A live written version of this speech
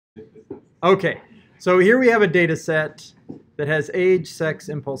Okay, so here we have a data set that has age, sex,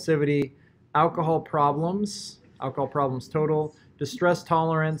 impulsivity, alcohol problems total, distress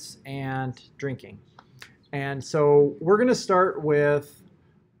tolerance, and drinking. And so we're going to start with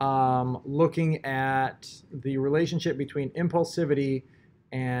looking at the relationship between impulsivity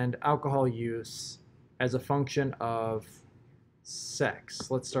and alcohol use as a function of sex.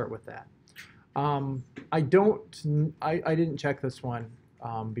 Let's start with that. I don't, I didn't check this one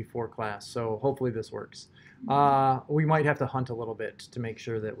before class, so hopefully this works. We might have to hunt a little bit to make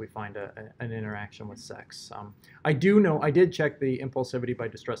sure that we find an interaction with sex. I do know, I did check the impulsivity by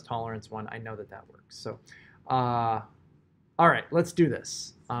distress tolerance one. I know that that works. So, all right, let's do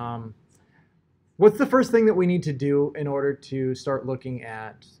this. What's the first thing that we need to do in order to start looking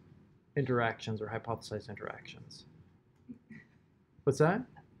at interactions or hypothesized interactions? What's that?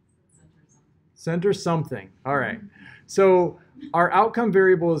 Center something. All right. So our outcome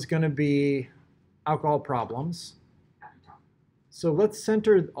variable is going to be alcohol problems. So let's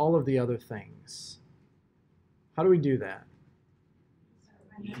center all of the other things. How do we do that?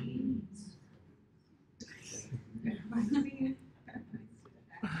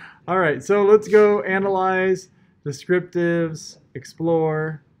 All right, so let's go analyze, descriptives,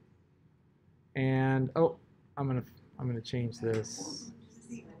 explore, and oh, I'm gonna change this.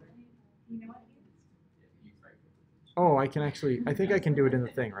 Oh, I can actually, I think I can do it in the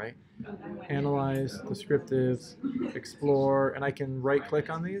thing, right? Analyze, descriptives, explore, and I can right click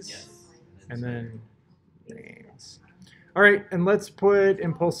on these, and then names. All right, and let's put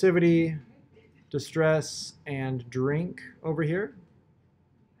impulsivity, distress, and drink over here.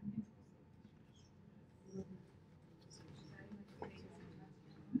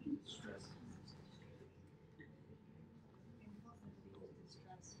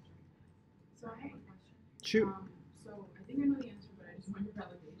 So I have a question. Shoot. So I think I know the answer, but I just want your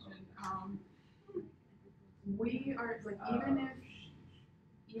validation. We are like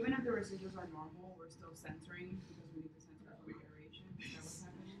even if the residuals are normal, we're still censoring because we need to censor for iteration. Is that what's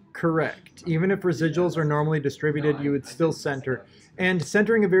happening? Correct. Even if residuals are normally distributed, you would still center. And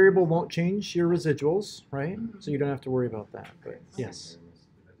centering a variable won't change your residuals, right? So you don't have to worry about that. But yes.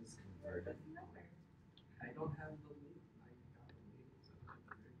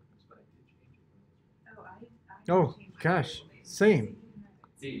 Oh, gosh. Same.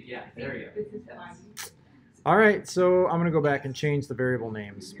 Yeah, there you go. All right, so I'm going to go back and change the variable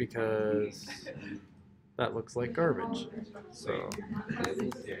names because that looks like garbage. So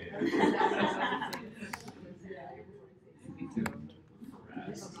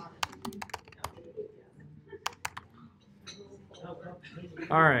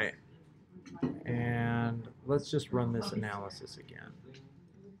all right. And let's just run this analysis again.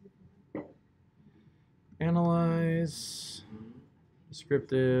 Analyze,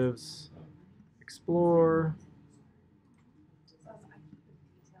 descriptives, explore.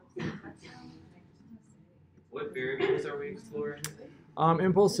 What variables are we exploring?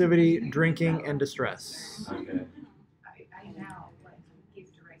 Impulsivity, drinking, and distress. Okay.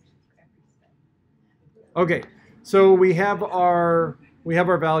 Okay, so we have our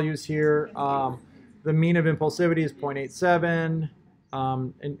values here. The mean of impulsivity is 0.87,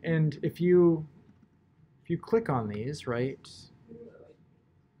 and if you click on these, right?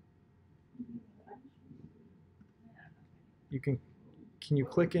 Can you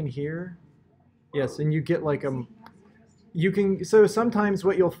click in here? Yes, and you get like so sometimes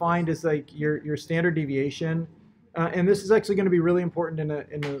what you'll find is like your standard deviation, and this is actually going to be really important in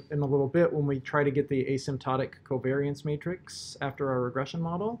a little bit when we try to get the asymptotic covariance matrix after our regression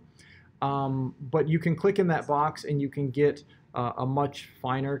model. But you can click in that box and you can get a much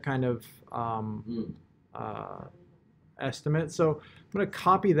finer kind of estimate. So I'm going to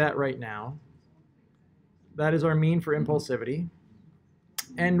copy that right now. That is our mean for impulsivity.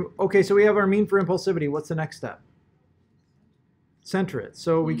 And okay, so we have our mean for impulsivity. What's the next step? Center it.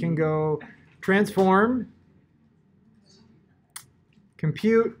 So we can go transform,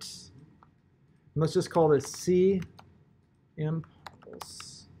 compute, and let's just call this C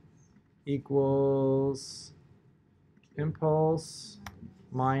impulse equals impulse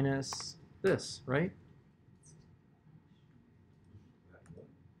minus this, right?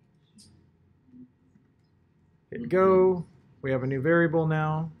 Hit go. We have a new variable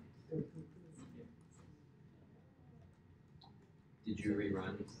now. Did you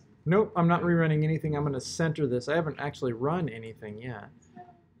rerun? Nope, I'm not rerunning anything. I'm going to center this. I haven't actually run anything yet.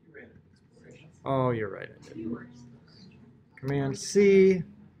 Oh, you're right. I did. Command C.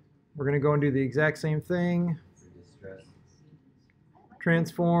 We're going to go and do the exact same thing.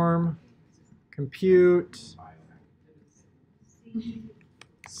 Transform, compute,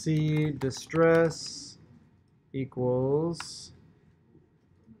 C distress equals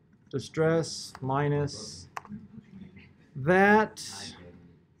distress minus that.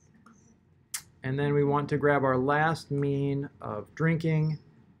 And then we want to grab our last mean of drinking.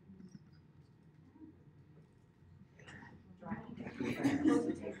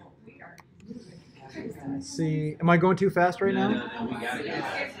 See, am I going too fast right now? No, we gotta get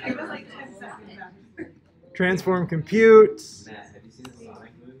it. It was like 10 seconds after. Transform compute. Matt, have you seen the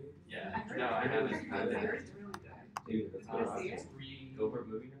Sonic movie? Yeah. No, I haven't. It's really good. Dude, that's awesome. Go for a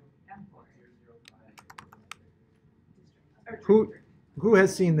movie now? Who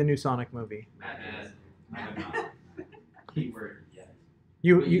has seen the new Sonic movie? Matt has. I have not. Keyword, yes.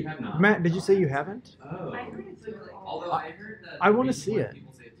 You, Wait, you, you have not? Matt, did you say you haven't? Oh. I heard it's really Although I heard that I the wanna reason see why it.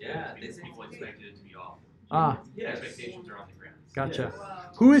 People say it's Yeah, good is they because people expected it to be awful. Ah, Yes. Expectations are on the ground. gotcha. Wow.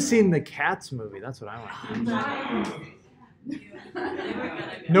 Who has seen the Cats movie? That's what I want.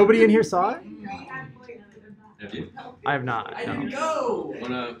 Nobody Nobody in here saw it? Have you? I have not. I No. didn't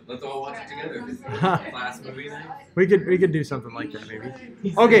go. Let's all watch it together. Class movie night? We could do something like that maybe.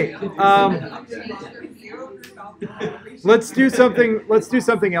 Okay. Let's do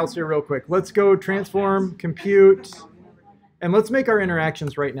something else here real quick. Let's go transform compute, and let's make our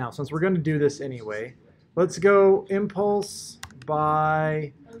interactions right now since we're going to do this anyway. Let's go impulse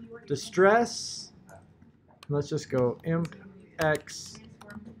by distress. Let's just go imp x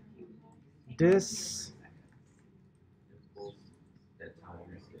dis.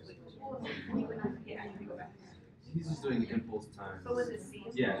 He's just doing impulse times.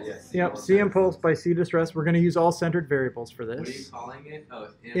 Yeah, yeah. Yep, C impulse by C distress. We're going to use all centered variables for What are you this. calling it? Oh,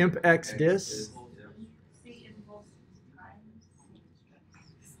 Imp x dis.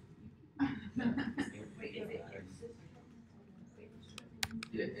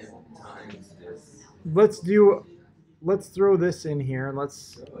 Yeah, imp times this. Let's throw this in here and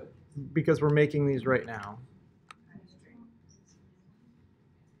because we're making these right now.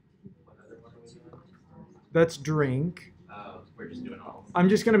 What other one are we doing? That's drink. Oh, we're just doing all. I'm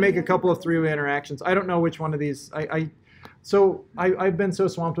just going to make a couple of three-way interactions. I don't know which one of these. I've been so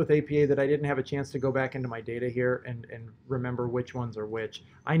swamped with APA that I didn't have a chance to go back into my data here and remember which ones are which.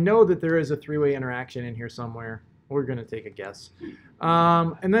 I know that there is a three-way interaction in here somewhere. We're going to take a guess.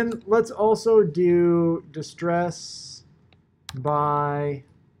 And then let's also do distress by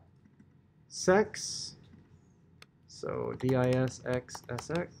sex. So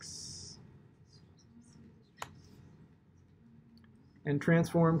DISXSX. And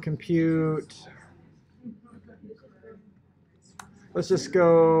transform compute. Let's just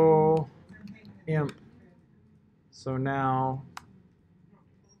go imp. So now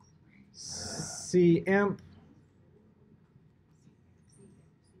C imp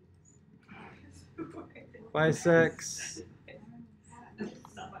by sex.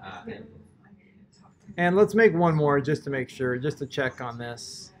 And let's make one more just to make sure, just to check on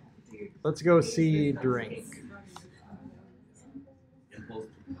this. Let's go C drink.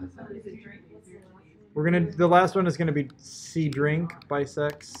 The last one is gonna be C drink by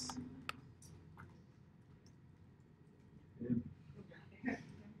sex. And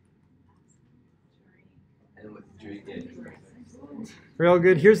with drink, yeah. Real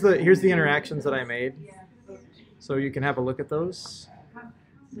good. Here's the interactions that I made. So you can have a look at those.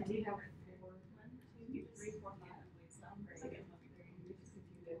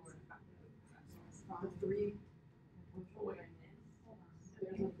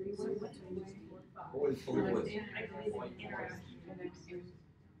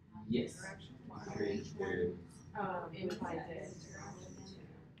 Yes.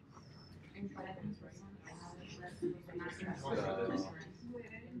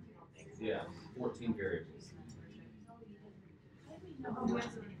 Yeah, 14 variables.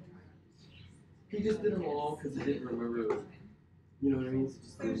 He just did them all because he didn't remember. You know what I mean? So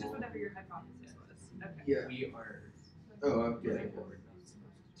it's just whatever your hypothesis was. Okay. Yeah. We are. Oh, okay.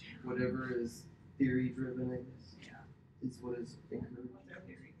 Whatever is theory driven, I guess, is what is encouraged.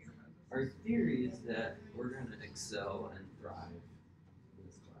 Our theory is that we're going to excel and thrive in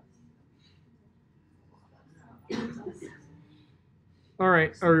this class. All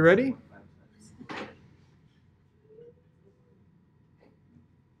right, are we ready?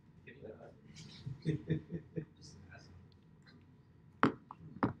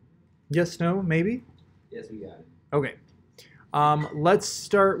 Yes, no, maybe? Yes, we got it. Okay. Let's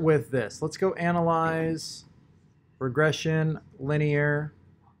start with this. Let's go analyze, regression, linear.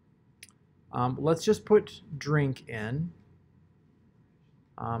 Let's just put drink in.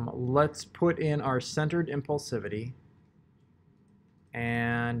 Let's put in our centered impulsivity.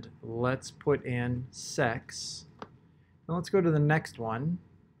 And let's put in sex. And let's go to the next one.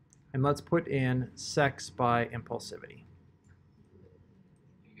 And let's put in sex by impulsivity.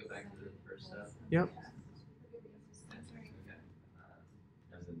 Can you go back to the first step? Yep. Okay.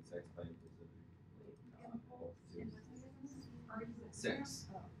 As in sex by sex.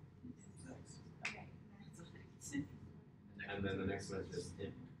 And then the next one is just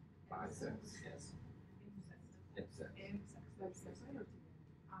imp by sex. Yes. Imp sex.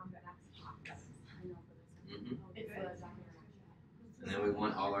 Mhm. And then we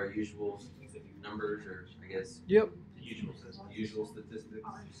want all our usual numbers, or I guess Yep. usual statistics.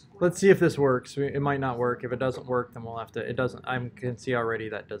 Let's see if this works. It might not work. If it doesn't work, then we'll have to. It doesn't. I can see already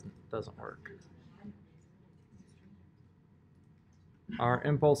that doesn't work. Our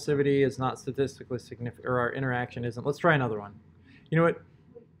impulsivity is not statistically significant, or our interaction isn't. Let's try another one. You know what?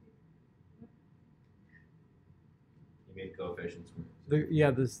 You made coefficients work.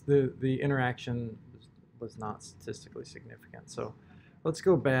 The interaction was not statistically significant. So let's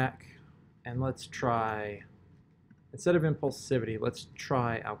go back and let's try, instead of impulsivity, let's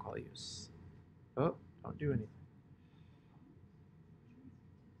try alcohol use. Oh, don't do anything.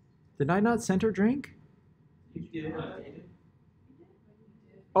 Did I not center drink? You did.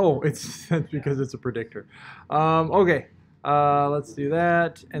 Oh, it's because it's a predictor. Okay, let's do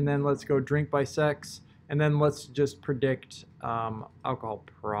that, and then let's go drink by sex, and then let's just predict alcohol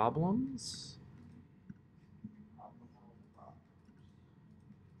problems.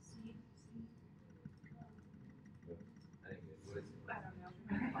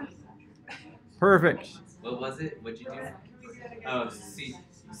 Perfect. What was it? What'd you do? Oh, C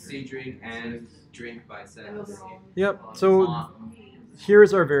drink and drink by sex. Yep. So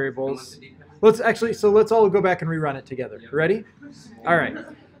here's our variables. Let's all go back and rerun it together. Ready? All right.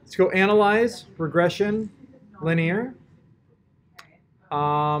 Let's go analyze, regression, linear.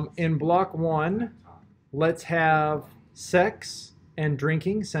 In block 1, let's have sex and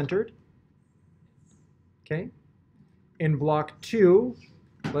drinking centered. Okay. In block 2,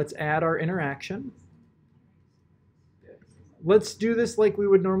 let's add our interaction. Let's do this like we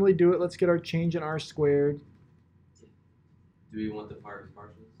would normally do it. Let's get our change in R squared. Do we want the partials?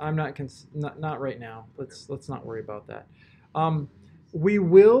 I'm not right now. Let's not worry about that. We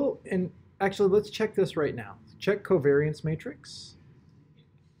will, and actually let's check this right now. Check covariance matrix.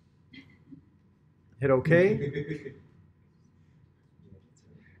 Hit OK.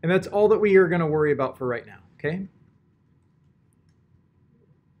 And that's all that we are going to worry about for right now. Okay.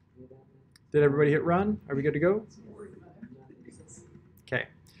 Did everybody hit run? Are we good to go? Okay.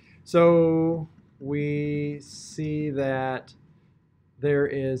 So we see that there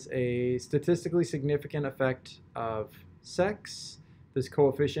is a statistically significant effect of sex. This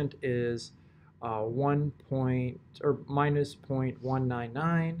coefficient is minus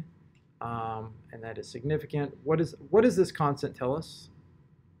 0.199, and that is significant. What does this constant tell us?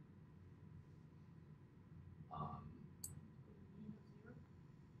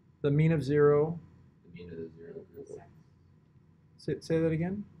 The mean of 0. The mean of the 0. Say that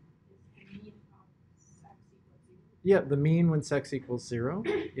again. Yeah, the mean when sex equals 0.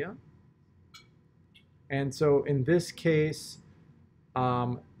 Yeah. And so in this case,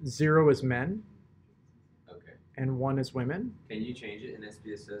 0 is men. Okay. And 1 is women. Can you change it in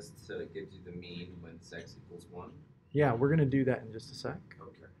SPSS so it gives you the mean when sex equals 1? Yeah, we're going to do that in just a sec.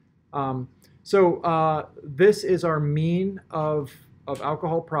 Okay. So this is our mean of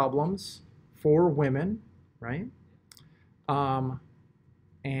alcohol problems for women, right?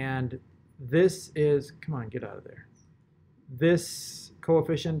 And this is, come on, get out of there. This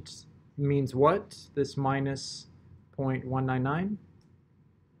coefficient means what? This minus 0.199?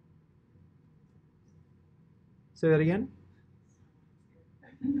 Say that again?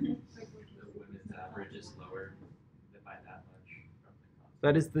 The women's average is lower by that much.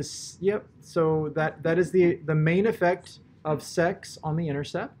 That is this, yep. So that is the main effect of sex on the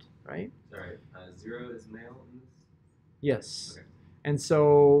intercept, right? Sorry, 0 is male in this? Yes. Okay. And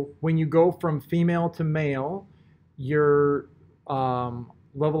so when you go from female to male, your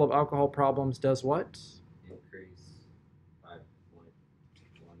level of alcohol problems does what? Increase 5.199.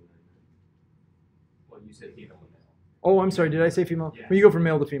 Well, you said female and male. Oh, I'm sorry. Did I say female? Yeah. When you go from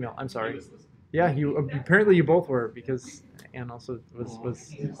male to female, I'm He sorry. was listening. Yeah, apparently you both were, because Anne also was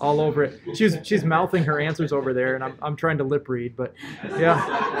all over it. She's mouthing her answers over there, and I'm trying to lip read, but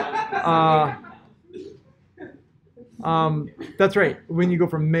yeah. That's right. When you go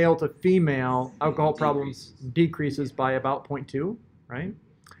from male to female, alcohol problems decreases by about 0.2, right?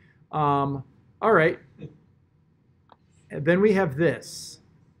 All right. And then we have this.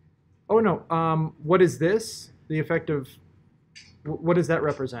 Oh no. What is this? The effect of, what does that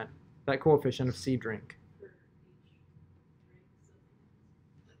represent? That coefficient of C drink.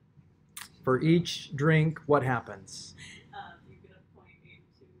 For each drink, what happens? You get a 0.824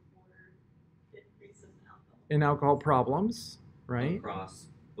 increase in alcohol. In alcohol problems, right? Across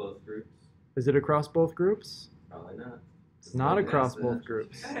both groups? Is it across both groups? Probably not. It's not Nobody across asked that. both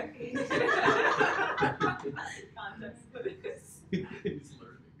groups. Context.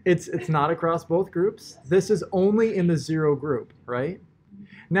 It's not across both groups. This is only in the 0 group, right?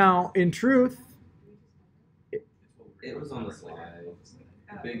 Now, in truth, It was on the slide.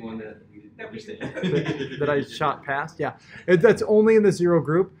 The big one that we didn't understand. that I shot past, yeah, that's only in the 0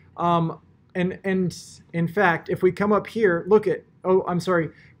 group. And in fact, if we come up here, look at, oh, I'm sorry,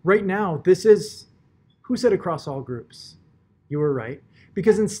 right now, this is, who said across all groups? You were right.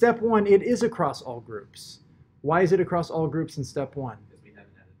 Because in step 1, it is across all groups. Why is it across all groups in step 1?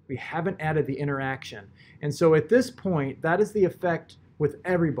 We haven't added the interaction. And so at this point, that is the effect with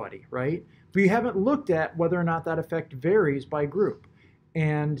everybody, right? We haven't looked at whether or not that effect varies by group.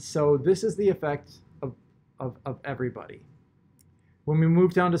 And so this is the effect of everybody. When we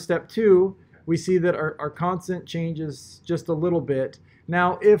move down to step 2, we see that our constant changes just a little bit.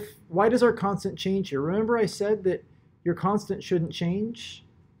 Now, why does our constant change here? Remember I said that your constant shouldn't change?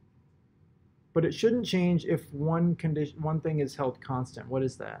 But it shouldn't change if one thing is held constant. What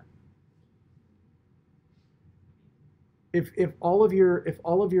is that? If all of your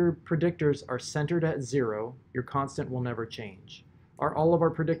predictors are centered at 0, your constant will never change. Are all of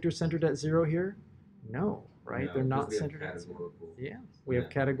our predictors centered at 0 here? No, right? No, they're not 'cause we have centered at 0. categorical. Yeah, we have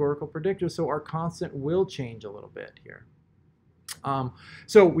categorical predictors, so our constant will change a little bit here.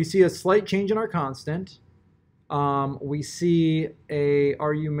 So we see a slight change in our constant. We see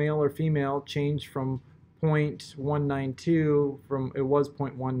are you male or female change from 0.192 it was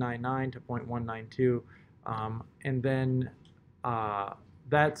 0.199 to 0.192, and then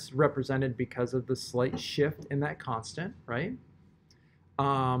that's represented because of the slight shift in that constant, right?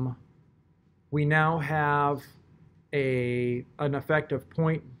 We now have an effect of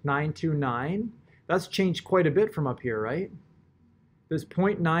 0.929. That's changed quite a bit from up here, right? This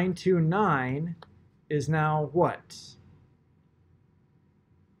 0.929 is now what?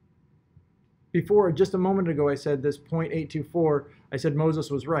 Before, just a moment ago, I said this 0.824, I said Moses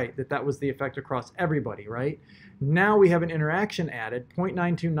was right, that was the effect across everybody, right? Now we have an interaction added.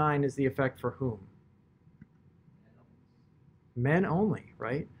 0.929 is the effect for whom? Men only,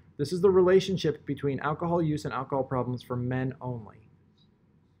 right? This is the relationship between alcohol use and alcohol problems for men only.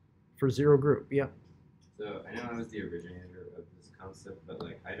 For 0 group, yep. So I know I was the originator of this concept, but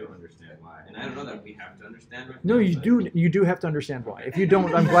like I don't understand why, and I don't know that we have to understand right No, now, you but- do. You do have to understand why. If you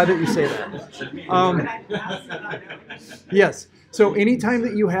don't, I'm glad that you say that. Yes. So anytime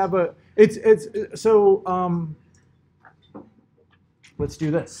that you have let's do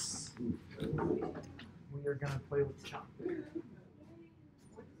this. We are gonna play with chunk. You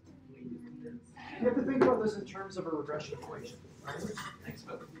have to think about this in terms of a regression equation. Right? Thanks,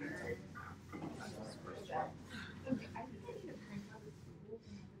 Phil.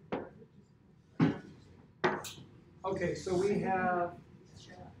 Okay, so we have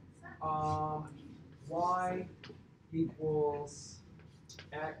y equals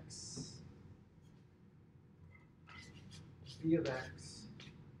x b of x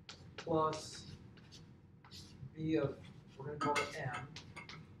plus b of, we're going to call it m,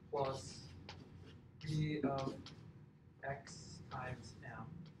 plus b of x times m.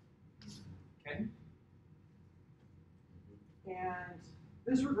 Okay? And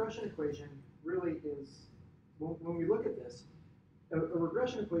this regression equation really is, when we look at this, a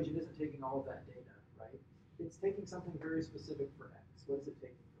regression equation isn't taking all of that data, right? It's taking something very specific for x. What is it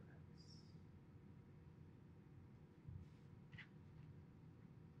taking for x?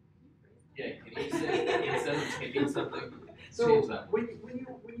 Yeah, can you say, instead of taking something, So change that? when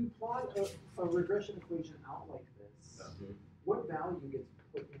you plot a regression equation out like this, what value gets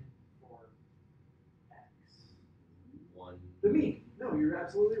put in for x? 1. The mean. No, you're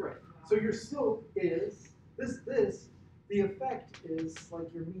absolutely right. So your slope is the effect is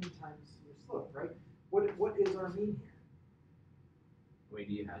like your mean times your slope, right? What is our mean here? Wait,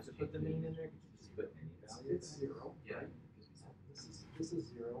 do you have to put the mean in there? Just put any value? It's 0. Yeah. Right? This is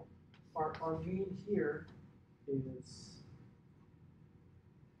 0. Our mean here is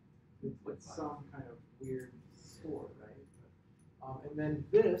it's some kind of weird score, right? And then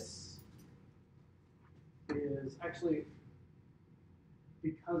this is actually,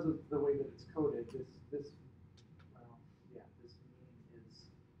 because of the way that it's coded, this mean is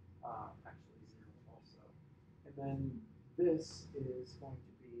actually 0 also. And then this is going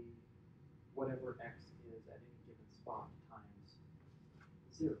to be whatever x is at any given spot times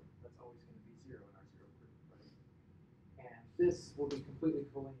 0. That's always going to be 0 in our 0 group, right? And this will be completely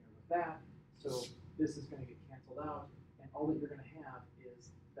collinear with that.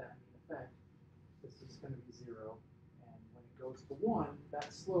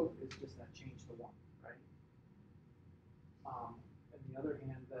 slope is just that change to 1, right? On the other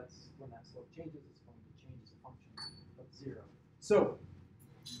hand, that's when that slope changes, it's going to change as a function of 0. So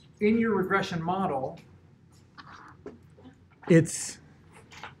in your regression model, it's,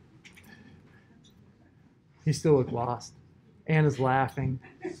 you still look lost. Anna's laughing.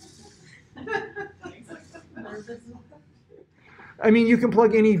 I mean, you can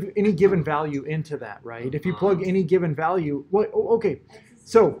plug any given value into that, right? If you plug any given value, okay.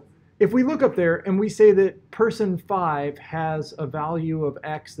 So if we look up there and we say that person 5 has a value of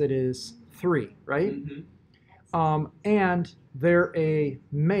x that is 3, right? And they're a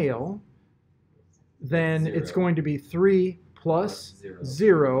male, then it's going to be 3 plus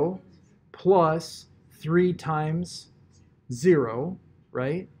 0 plus 3 times 0,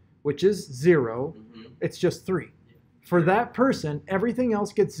 right? Which is 0. It's just 3. For that person, everything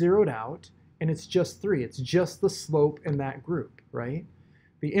else gets zeroed out, and it's just 3. It's just the slope in that group, right?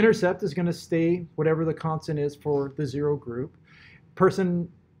 The intercept is going to stay whatever the constant is for the 0 group. Person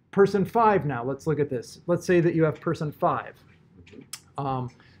 5 now, let's look at this. Let's say that you have person 5.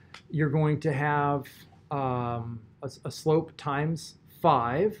 You're going to have a slope times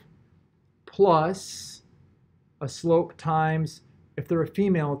 5 plus a slope times, if they're a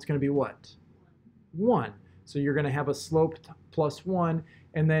female, it's going to be what? 1. So you're going to have a slope plus 1,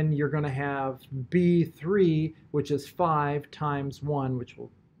 and then you're going to have B3, which is 5 times 1, which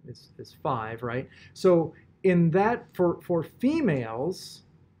is 5, right? So in that, for females,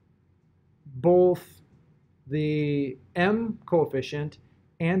 both the m coefficient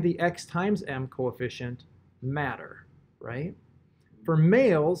and the x times m coefficient matter, right? For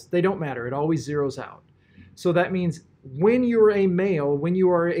males, they don't matter. It always zeroes out. So that means when you're a male, when you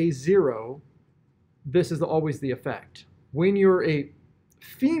are a 0, this is always the effect. When you're a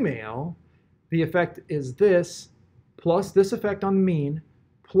female, the effect is this plus this effect on the mean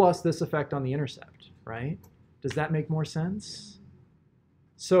plus this effect on the intercept, right? Does that make more sense?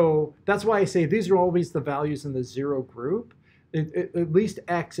 So that's why I say these are always the values in the 0 group. At least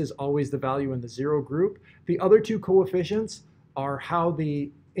x is always the value in the 0 group. The other two coefficients are how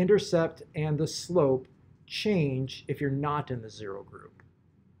the intercept and the slope change if you're not in the 0 group.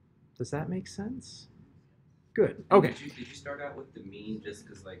 Does that make sense? Good. Okay. Did you start out with the mean just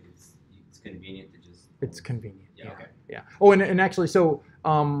because like it's convenient to just? It's convenient. Yeah. Okay. Yeah. Oh, and actually, so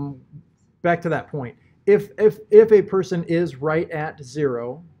back to that point. If a person is right at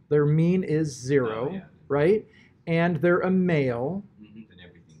 0, their mean is 0, right? And they're a male. Then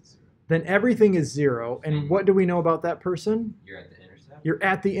everything's 0. Then everything is 0. And what do we know about that person? You're at the intercept. You're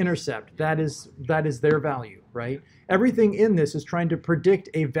at the intercept. That is their value, right? Everything in this is trying to predict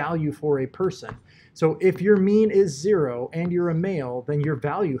a value for a person. So if your mean is 0 and you're a male, then your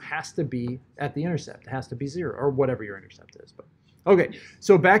value has to be at the intercept. It has to be 0, or whatever your intercept is. But okay,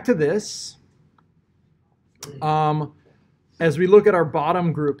 so back to this. As we look at our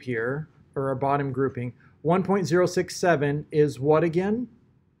bottom group here, or our bottom grouping, 1.067 is what again?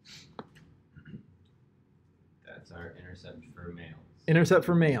 That's our intercept for males. Intercept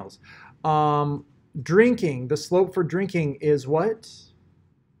for males. Drinking, the slope for drinking is what?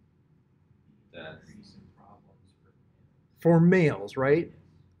 For males, right?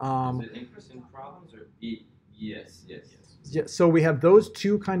 Is it increase in problems or yes. Yeah, so we have those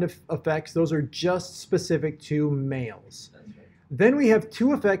two kind of effects. Those are just specific to males. That's right. Then we have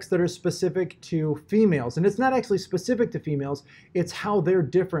two effects that are specific to females. And it's not actually specific to females. It's how they're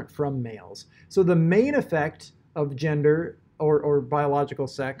different from males. So the main effect of gender or biological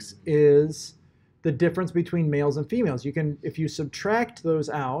sex is the difference between males and females. You can, if you subtract those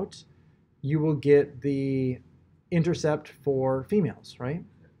out, you will get the intercept for females, right?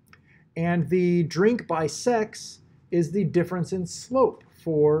 And the drink by sex is the difference in slope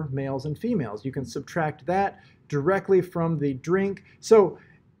for males and females. You can subtract that directly from the drink. So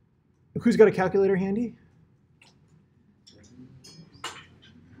who's got a calculator handy?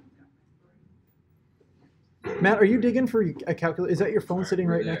 Matt, are you digging for a calculator? Is that your phone sitting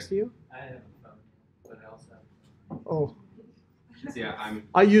right next to you? I have a phone, but I also have a phone. Oh. Yeah,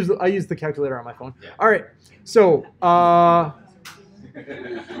 I use the calculator on my phone. Yeah. All right. So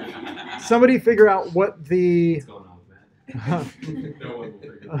somebody figure out what the What's going on with that? No one will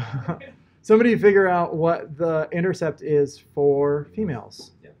figure it out. somebody figure out what the intercept is for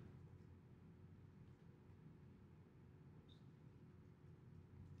females. Yeah.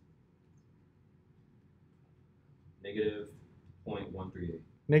 Negative 0.138.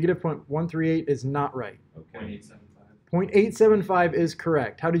 Negative 0.138 is not right. Okay. 0.875. 0.875 is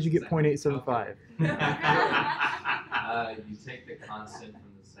correct. How did you get 0.875? You take the constant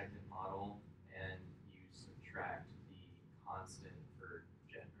from the second model and you subtract the constant for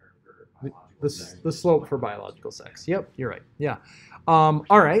gender. the slope for biological sex. Yep, you're right. Yeah. All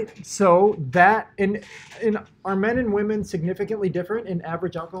right. So that in are men and women significantly different in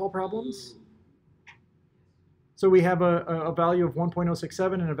average alcohol problems? So we have a value of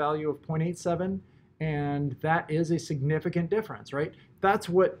 1.067 and a value of 0.87, and that is a significant difference, right? That's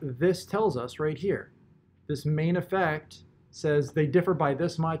what this tells us right here. This main effect says they differ by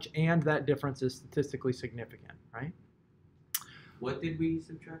this much, and that difference is statistically significant, right? What did we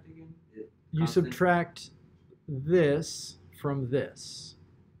subtract again? You Constant? subtract this from this.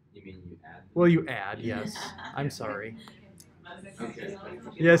 You mean you add? Well, you add, yes. I'm sorry. Okay.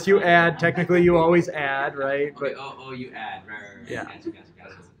 Yes, you add. Technically, you always add, right? Okay, But oh, you add. Right. Yeah. Gotcha.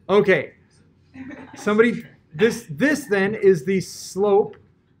 okay. Somebody, this then is the slope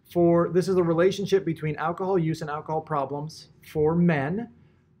for, this is a relationship between alcohol use and alcohol problems for men.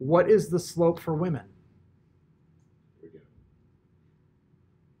 What is the slope for women? Here we go.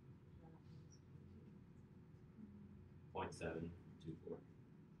 0.724.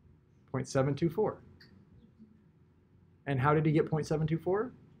 0.724. And how did he get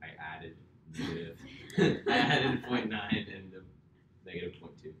 0.724? I added negative. I added 0.9 and the negative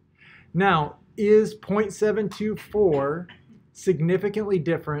 0.2. Now, is 0.724 significantly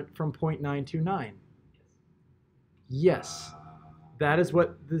different from 0.929? Yes. That is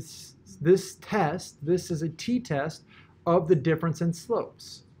what this test, this is a t-test of the difference in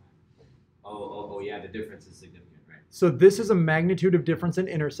slopes. Oh, yeah, the difference is significant, right? So this is a magnitude of difference in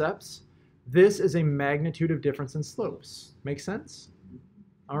intercepts. This is a magnitude of difference in slopes. Make sense?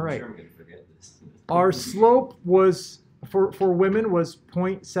 All I'm right. sure I'm going to forget this. Our slope was, for women, was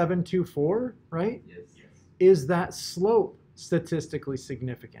 0.724, right? Yes. Is that slope statistically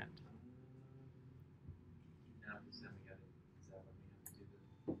significant? Now, is that when we have to do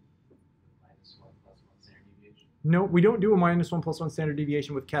the minus 1 plus 1 standard deviation? No, we don't do a minus 1 plus 1 standard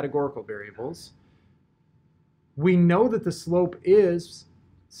deviation with categorical variables. We know that the slope is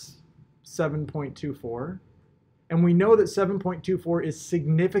 7.24, and we know that 7.24 is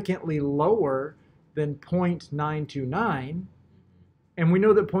significantly lower than 0.929, and we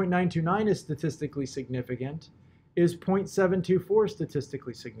know that 0.929 is statistically significant. Is 0.724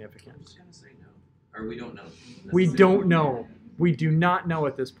 statistically I'm significant? just going to say no. Or we don't know. We don't know. We do not know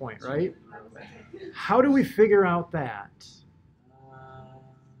at this point, right? How do we figure out that?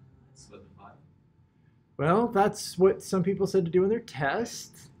 Split the file. Well, that's what some people said to do in their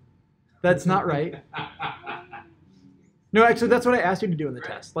test. That's not right. No, actually, that's what I asked you to do in the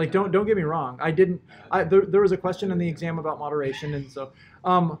test. Like, don't get me wrong. I didn't. There was a question in the exam about moderation, and so,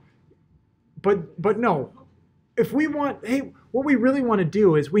 but no. If we want, hey, what we really want to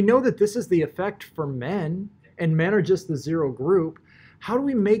do is we know that this is the effect for men, and men are just the zero group. How do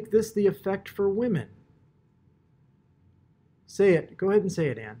we make this the effect for women? Say it. Go ahead and say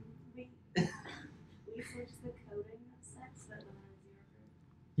it, Ann. We switch the coding of sex that women are zero group.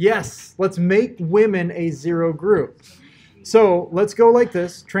 Yes, let's make women a zero group. So let's go like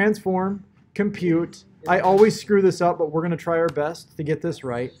this, transform, compute. I always screw this up, but we're going to try our best to get this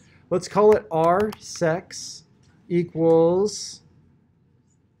right. Let's call it R sex equals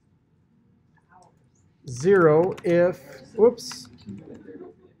 0 if, whoops,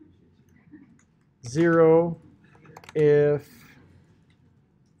 0 if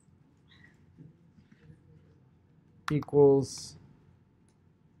equals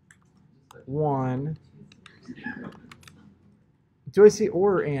 1. Do I see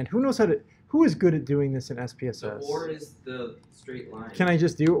or and? Who knows how to, who is good at doing this in SPSS? So or is the straight line. Can I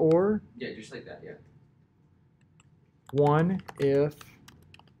just do or? Yeah, just like that, yeah. 1 if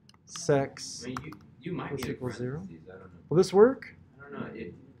sex. I mean, you might This need a equals parentheses, 0? I don't know. Will this work? I don't know.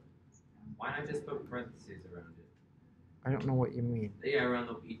 Why not just put parentheses around it? I don't know what you mean. Yeah, around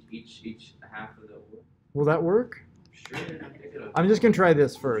each half of the or. Will that work? Sure, I think it'll. I'm just going to try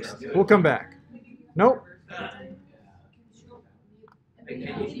this first. We'll come back. Nope. Why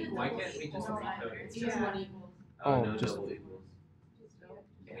can't we just recode it? It's just one equals. Oh, No, just- double equals.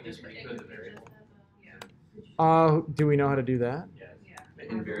 Can we just recode the variable? Do we know how to do that? Yes.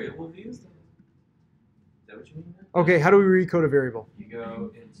 In variable view? Is that what you mean? Okay, how do we recode a variable? You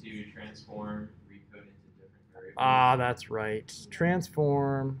go into transform, recode into different variables. Ah, that's right.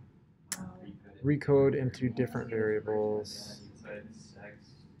 Transform, Recode recode into different variables. Inside sex,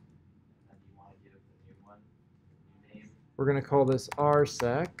 and then you want to give the new one a new name. We're going to call this R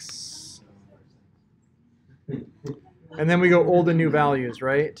sex. So And then we go old and new values,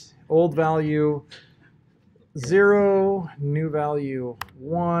 right? Old value 0, new value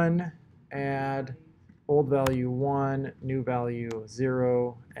 1, add old value 1, new value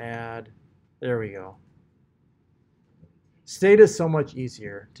 0, add. There we go. State is so much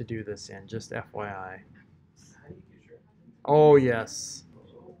easier to do this in, just FYI. Oh, yes.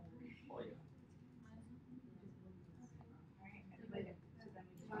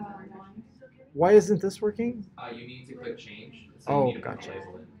 Why isn't this working? You need to click change. Oh, you need to gotcha.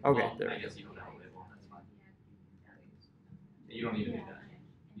 label it. Okay, Well, there I we guess you don't have a label. That's fine. You don't need to do that.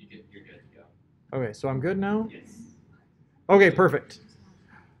 You're good to go. Okay, so I'm good now? Yes. Okay, perfect.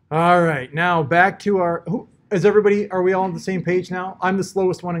 All right, now back to our, is everybody, are we all on the same page now? I'm the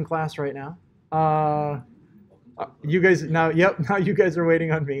slowest one in class right now. You guys, now you guys are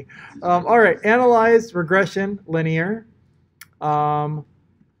waiting on me. All right, analyze, regression, linear.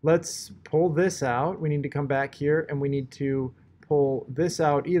 Let's pull this out. We need to come back here and we need to pull this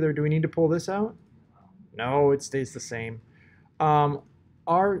out either. Do we need to pull this out? No, it stays the same.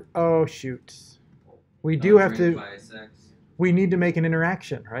 Oh shoot. We do have to, we need to make an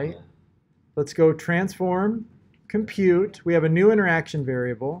interaction, right? Let's go transform, compute. We have a new interaction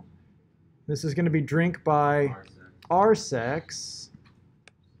variable. This is going to be drink by rsex.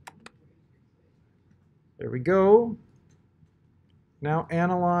 There we go. Now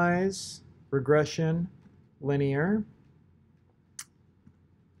analyze, regression, linear.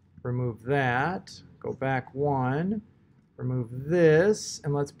 Remove that. Go back one. Remove this.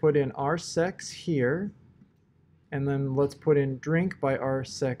 And let's put in rsex here. And then let's put in drink by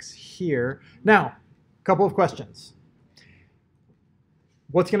rsex here. Now, a couple of questions.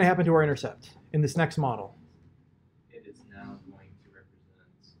 What's going to happen to our intercept in this next model? It is now going to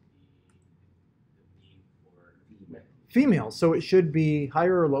represent the mean for female. Female, so it should be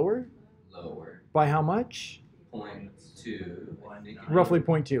higher or lower? Lower. By how much? 0.2. Roughly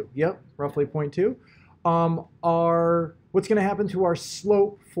 0.2. Yep, roughly 0.2. What's going to happen to our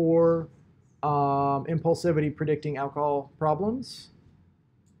slope for impulsivity predicting alcohol problems?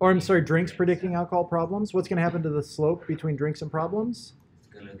 Or I'm sorry, drinks predicting alcohol problems. What's going to happen to the slope between drinks and problems? It's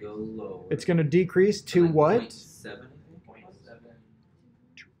gonna go lower. It's going to decrease to what? 0.7.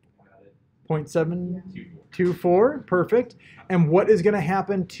 0.724. Perfect. And what is going to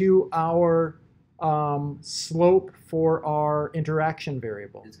happen to our slope for our interaction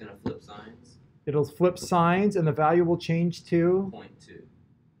variable? It's gonna flip signs. It'll flip signs and the value will change to 0.2.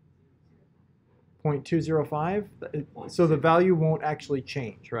 0.205. So the value won't actually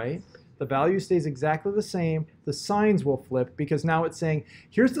change, right? The value stays exactly the same. The signs will flip because now it's saying,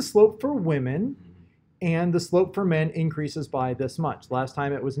 here's the slope for women, and the slope for men increases by this much. Last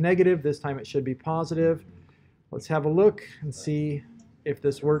time it was negative. This time it should be positive. Let's have a look and see if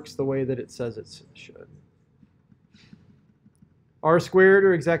this works the way that it says it should. R squared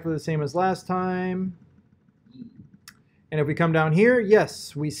are exactly the same as last time. And if we come down here,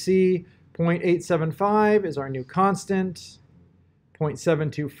 yes, we see 0.875 is our new constant.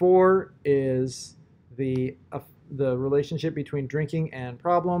 0.724 is the relationship between drinking and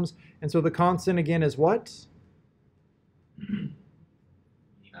problems. And so the constant again is what?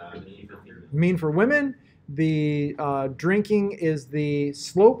 Mean for women. The drinking is the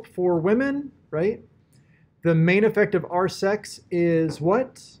slope for women, right? The main effect of rsex is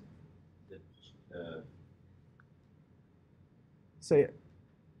what? Say it.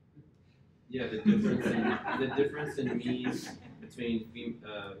 Yeah, the difference in mean between women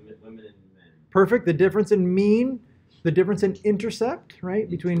and men. Perfect. The difference in mean, the difference in intercept, right,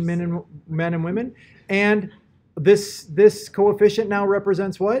 between men and women, and this coefficient now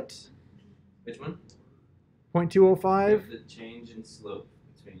represents what? Which one? 0.205. The change in slope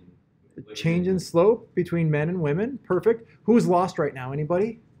between. The change in slope between men and women. Perfect. Who's lost right now?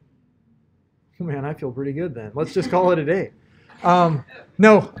 Anybody? Oh, man, I feel pretty good then. Let's just call it a day.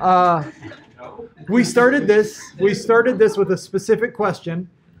 No. We started this with a specific question.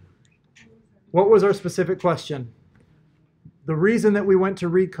 What was our specific question? The reason that we went to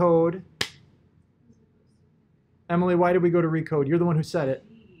recode. Emily, why did we go to recode? You're the one who said it.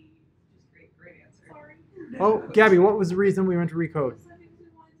 Great answer. Sorry. Oh, Gabby, what was the reason we went to recode?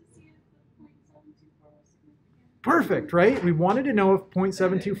 Perfect, right? We wanted to know if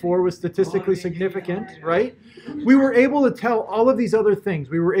 0.724 was statistically significant, right? We were able to tell all of these other things.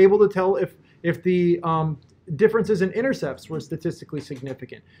 We were able to tell if the differences in intercepts were statistically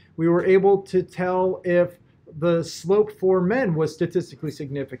significant. We were able to tell if the slope for men was statistically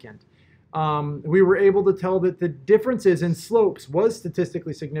significant. We were able to tell that the differences in slopes was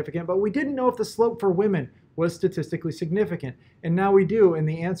statistically significant, but we didn't know if the slope for women was statistically significant. And now we do, and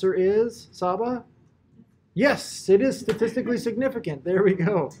the answer is, Saba? Yes, it is statistically significant. There we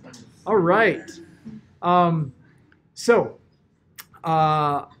go. All right. So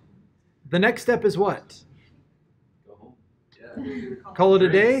the next step is what? Go home. Call it a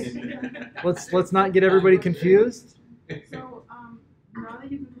day? Let's not get everybody confused. So, now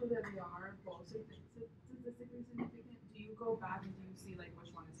that you conclude that they are both statistically significant, do you go back and do you see like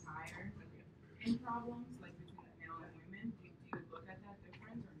which one is higher, like in problems, like between male and women? Do you look at that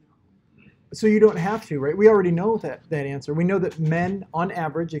difference or no? So you don't have to, right? We already know that answer. We know that men, on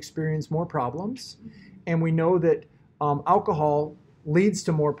average, experience more problems, and we know that alcohol leads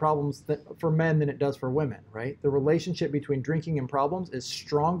to more problems for men than it does for women, right? The relationship between drinking and problems is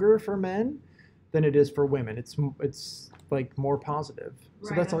stronger for men than it is for women. It's like more positive.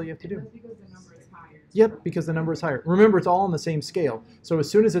 So that's all you have to do. That's because the number is higher. Yep, because the number is higher. Remember, it's all on the same scale. So as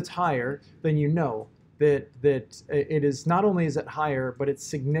soon as it's higher, then you know that it is not only is it higher, but it's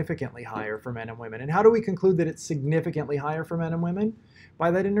significantly higher for men and women. And how do we conclude that it's significantly higher for men and women?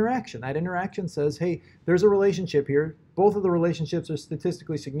 By that interaction. That interaction says, hey, there's a relationship here. Both of the relationships are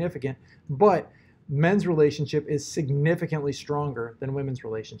statistically significant, but men's relationship is significantly stronger than women's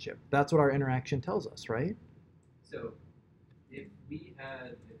relationship. That's what our interaction tells us, right? So if we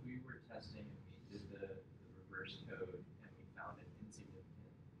were testing and we did the reverse code and we found it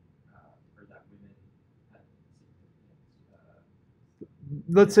insignificant, or that women had insignificant,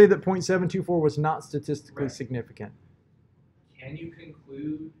 Let's say that 0.724 was not statistically Right. significant. can you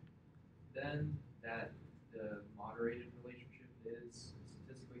conclude then that the moderated relationship is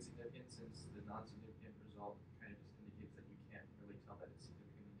statistically significant, since the non-significant result kind of just indicates that you can't really tell that it's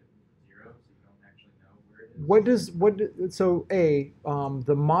significantly different from zero, so you don't actually know where it is?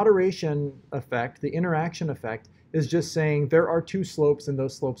 The moderation effect, the interaction effect, is just saying there are two slopes and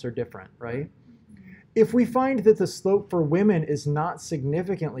those slopes are different, right? If we find that the slope for women is not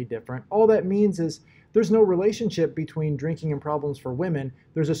significantly different, all that means is there's no relationship between drinking and problems for women.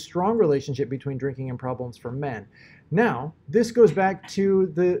 There's a strong relationship between drinking and problems for men. Now, this goes back to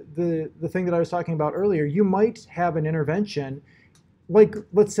the thing that I was talking about earlier. You might have an intervention, like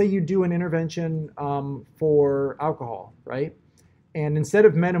let's say you do an intervention for alcohol, right? And instead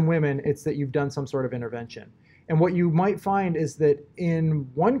of men and women, it's that you've done some sort of intervention. And what you might find is that in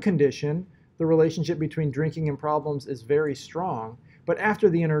one condition, the relationship between drinking and problems is very strong. But after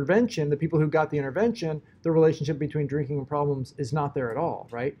the intervention, the people who got the intervention, the relationship between drinking and problems is not there at all,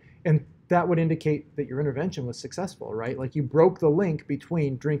 right? And that would indicate that your intervention was successful, right? Like you broke the link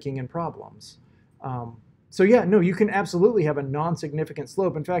between drinking and problems. So yeah, no, you can absolutely have a non-significant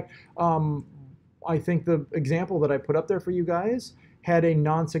slope. In fact, I think the example that I put up there for you guys had a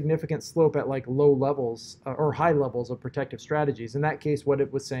non-significant slope at like low levels or high levels of protective strategies. In that case, what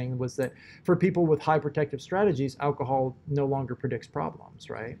it was saying was that for people with high protective strategies, alcohol no longer predicts problems,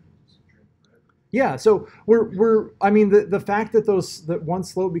 right? Yeah, so the fact that one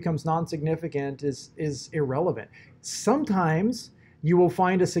slope becomes non-significant is irrelevant. Sometimes you will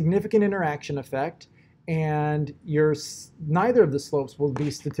find a significant interaction effect and neither of the slopes will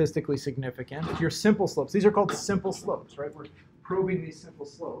be statistically significant. Your simple slopes, these are called simple slopes, right? We're probing these simple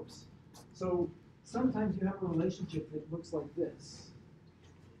slopes. So sometimes you have a relationship that looks like this.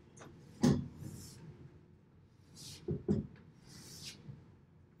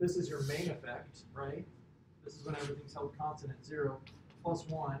 This is your main effect, right? This is when everything's held constant at 0. Plus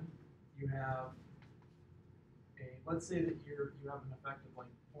 1, you have let's say that you have an effect of like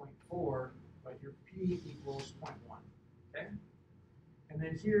 0.4, but your P equals 0.1, okay? And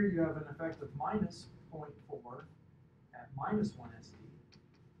then here you have an effect of minus 0.4 at minus 1 SD,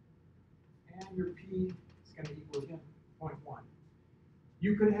 and your P is going to equal, again, 0.1.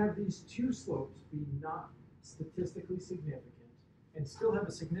 You could have these two slopes be not statistically significant and still have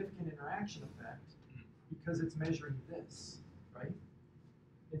a significant interaction effect because it's measuring this, right?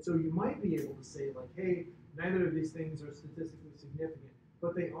 And so you might be able to say like, hey, neither of these things are statistically significant,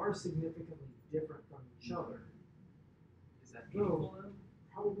 but they are significantly different from each other. Is that meaningful though?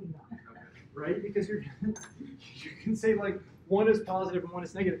 Probably not. Okay. Right? Because you can say like one is positive and one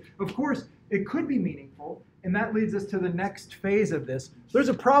is negative. Of course, it could be meaningful, and that leads us to the next phase of this. There's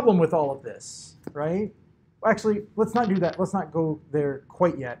a problem with all of this, right? Actually, let's not do that. Let's not go there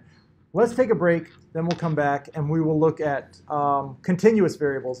quite yet. Let's take a break, then we'll come back and we will look at continuous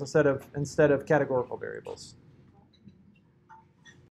variables instead of categorical variables.